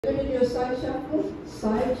We're going to do a side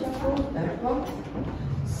shuffle, back rock,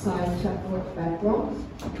 side shuffle, back rock,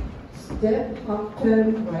 step, half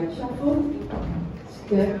turn, right shuffle,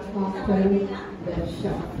 step, half turn, left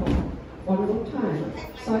shuffle. One more time,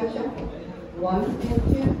 side shuffle. 1 and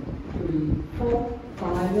 2, 3, 4,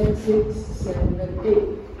 5 and 6, 7 and 8.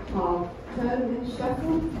 Half turn and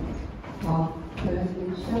shuffle, half turn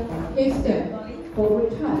and shuffle. Okay, step, forward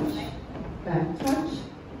touch, back touch,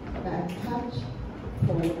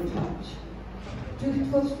 forward touch.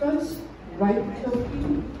 2 toe struts, right toe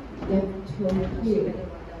heel, left toe heel.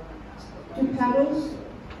 2 paddles,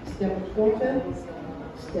 step a quarter,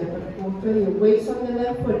 your weight's on the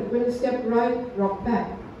left foot. When you step right, rock back.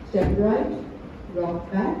 Step right,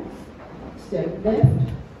 rock back. Step left,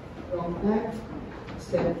 rock back.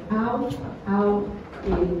 Step out,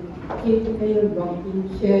 in a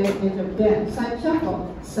rocking chair, and again. Side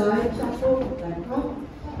shuffle, back rock.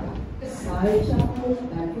 Side shuffle,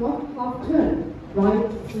 back rock, half turn.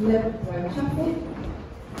 Right, left, right shuffle.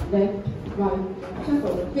 Left, right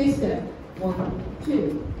shuffle. Okay, step. 1,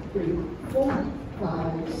 2, 3, 4,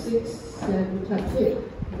 5, 6, 7, touch it.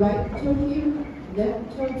 Right toe heel,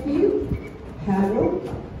 left toe heel, paddle,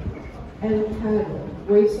 and paddle.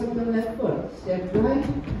 Weights on the left foot. Step right,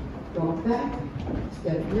 rock back.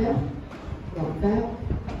 Step left, rock back.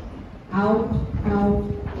 Out,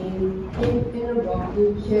 in a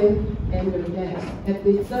rocking chair, and your next. At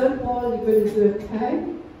the third ball, you're going to do a tag.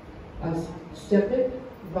 Step it,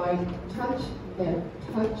 right touch, left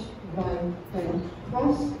touch, right and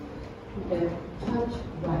cross, left touch,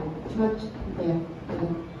 right touch, left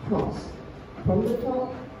and cross. From the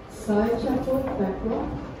top, side shuffle, back rock,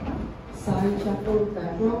 side shuffle,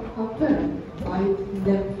 back rock, half turn, right,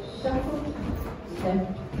 left shuffle,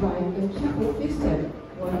 left, right and shuffle. This step.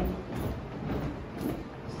 1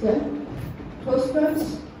 step, toe struts,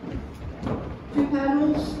 2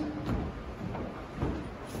 paddles,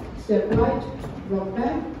 step right, rock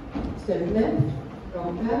back, step left,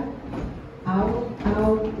 rock back, out,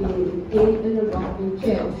 in a rocking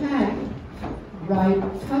chair. Tag, right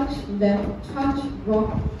touch, left touch,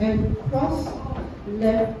 rock and cross,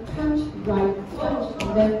 left touch, right touch,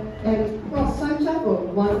 left and cross. Side shuffle,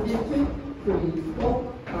 1 and 2, 3,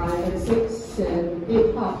 4, 5 and 6, 7,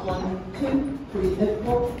 8. Half, 1, 2, 3 and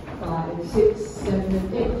 4, 5, 6, 7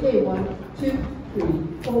 and 8. Okay, 1, 2, 3,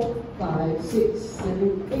 4, 5, 6,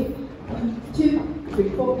 7, 8. 2, 3,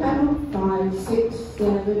 4, paddle, 5, 6,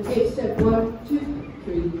 7, 8. Step 1, 2,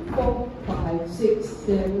 3, 4, 5, 6,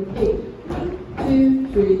 7, 8. 1, 2,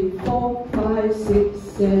 3, 4, 5, 6,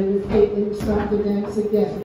 7, 8. And start the dance again.